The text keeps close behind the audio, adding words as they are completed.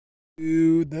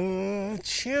To the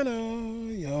channel,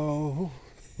 yo.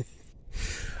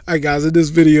 Alright guys, in this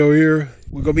video here,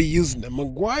 we're gonna be using the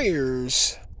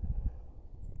meguiar's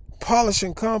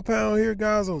polishing compound here,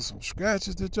 guys, on some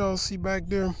scratches that y'all see back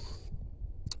there.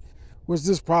 Which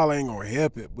this probably ain't gonna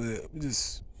help it, but we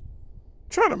just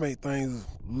trying to make things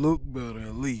look better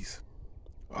at least.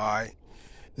 Alright.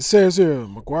 It says here,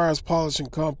 meguiar's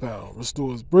polishing compound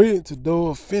restores brilliant to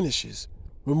dull finishes,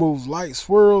 removes light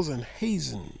swirls and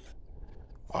hazing.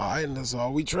 Alright, and that's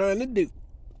all we trying to do.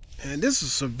 And this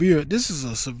is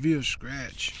a severe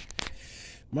scratch.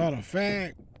 Matter of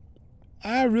fact,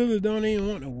 I really don't even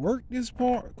want to work this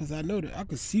part because I know that I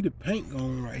could see the paint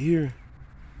going right here.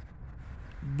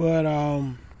 But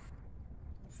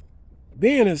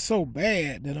being it's so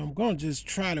bad that I'm gonna just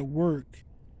try to work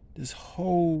this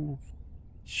whole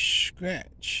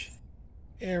scratch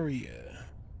area.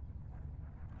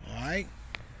 Alright,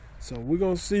 so we're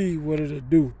gonna see what it'll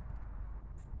do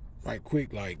right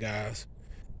quick, like, guys.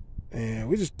 And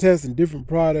we're just testing different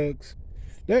products.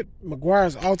 That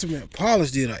meguiar's Ultimate Polish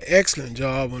did an excellent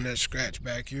job on that scratch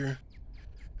back here.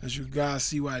 As you guys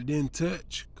see what I didn't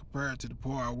touch compared to the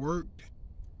part I worked.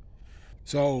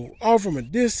 So all from a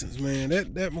distance, man,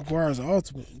 that meguiar's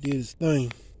Ultimate did his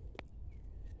thing.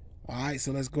 Alright,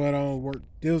 so let's go ahead and work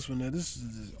this one. Now this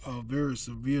is a very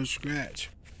severe scratch.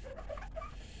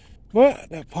 But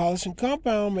that polishing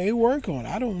compound may work on it.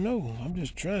 I don't know. I'm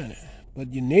just trying it.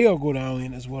 But your nail go down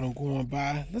in is what I'm going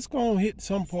by. Let's go and hit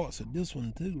some parts of this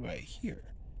one too right here.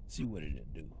 See what it'll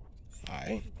do.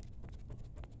 Alright.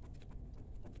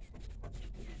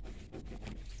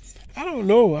 I don't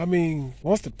know. I mean,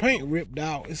 once the paint ripped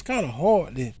out, it's kind of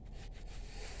hard to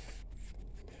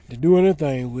do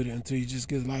anything with it until you just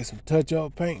get like some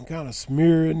touch-up paint and kind of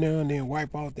smear it now and then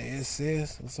wipe out the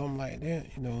excess or something like that,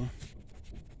 you know.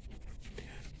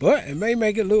 But it may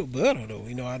make it look better though,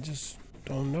 you know, I just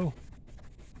don't know.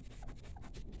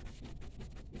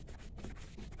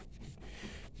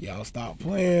 Y'all stop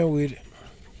playing with it.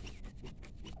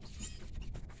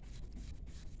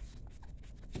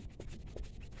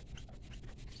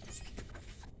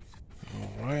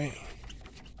 All right.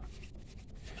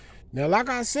 Now, like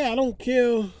I said, I don't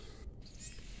care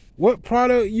what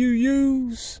product you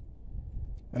use.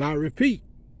 And I repeat,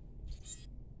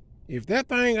 if that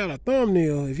thing got a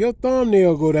thumbnail, if your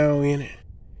thumbnail go down in it,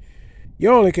 you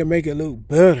only can make it look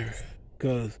better.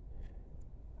 Because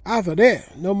after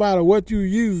that, no matter what you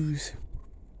use,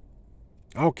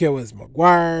 I don't care whether it's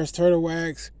meguiar's, Turtle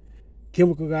Wax,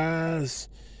 Chemical Guys,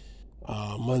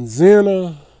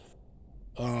 Manzana,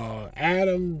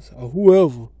 Adams, or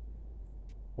whoever,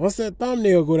 once that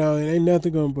thumbnail go down, ain't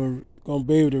nothing gonna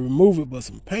be able to remove it but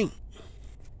some paint.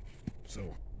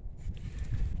 So,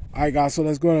 alright guys, so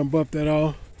let's go ahead and buff that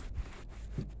off.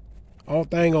 All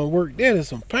thing gonna work there is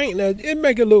some paint. Now it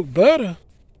make it look better.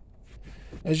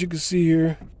 As you can see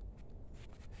here,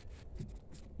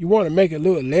 you want to make it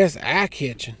look less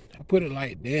eye-catching. I put it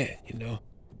like that, you know.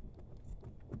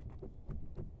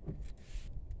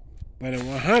 But at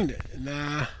 100,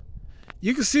 nah,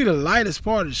 you can see the lightest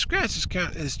part of the scratch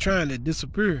is trying to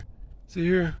disappear. See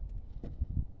here?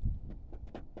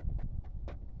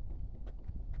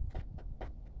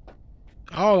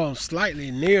 All of them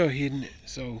slightly nail hidden it,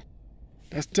 so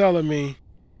that's telling me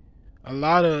a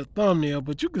lot of thumbnail.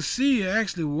 But you can see it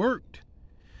actually worked,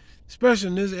 especially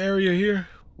in this area here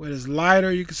where it's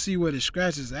lighter. You can see where the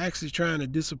scratch is actually trying to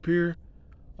disappear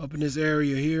up in this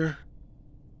area here.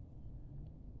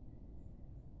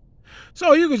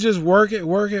 So you can just work it, keep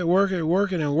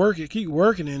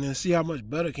working it, and then see how much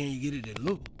better can you get it to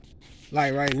look.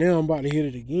 Like right now, I'm about to hit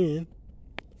it again.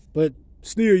 But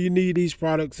still, you need these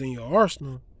products in your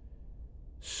arsenal,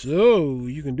 so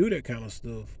you can do that kind of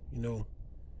stuff, you know.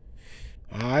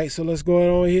 Alright, so let's go ahead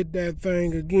and hit that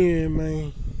thing again,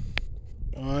 man.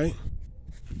 Alright.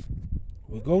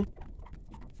 We'll go.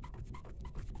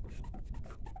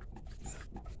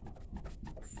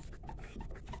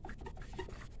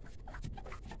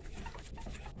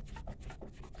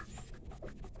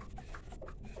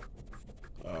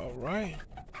 Alright.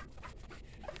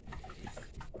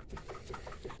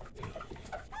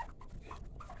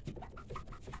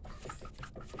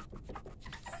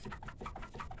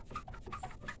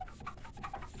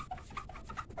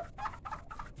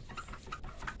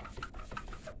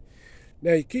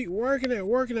 Now you keep working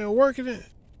it.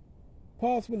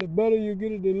 Possibly the better you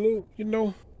get it to look, you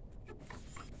know.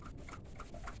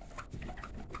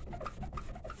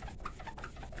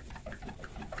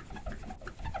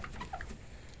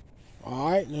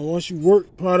 Alright, now once you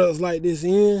work products like this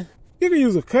in, you can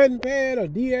use a cutting pad or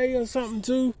DA or something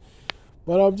too.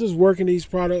 But I'm just working these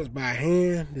products by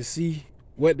hand to see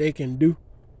what they can do.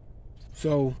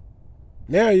 So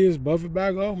now you just buff it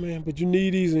back off, man. But you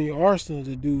need these in your arsenal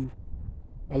to do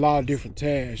a lot of different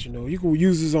tasks. You know, you can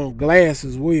use this on glass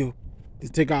as well to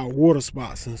take out water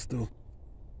spots and stuff.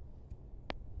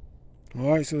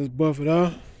 All right, so let's buff it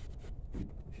off.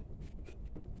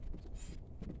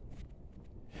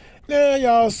 Now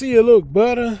y'all see it look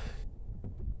better.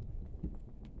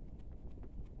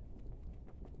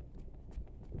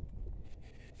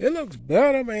 It looks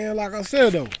better, man. Like I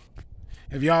said though,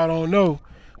 if y'all don't know,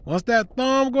 once that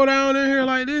thumb go down in here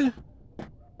like this,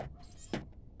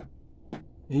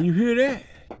 and you hear that,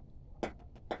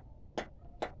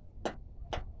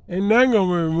 ain't nothing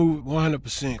gonna remove it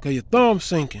 100% because your thumb's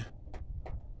sinking.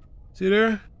 See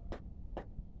there?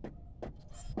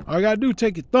 All you gotta do is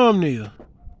take your thumbnail.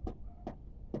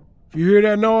 If you hear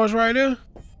that noise right there,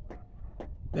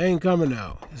 they ain't coming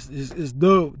out. It's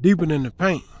dug deeper than the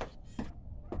paint.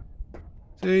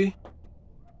 See?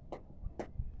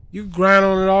 You can grind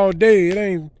on it all day. It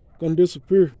ain't gonna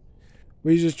disappear.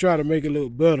 We just try to make it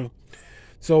look better.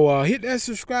 So hit that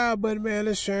subscribe button, man.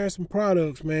 Let's share some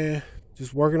products, man.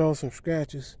 Just working on some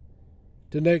scratches.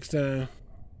 Till next time,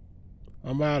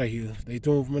 I'm out of here. Stay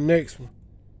tuned for my next one.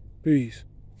 Peace.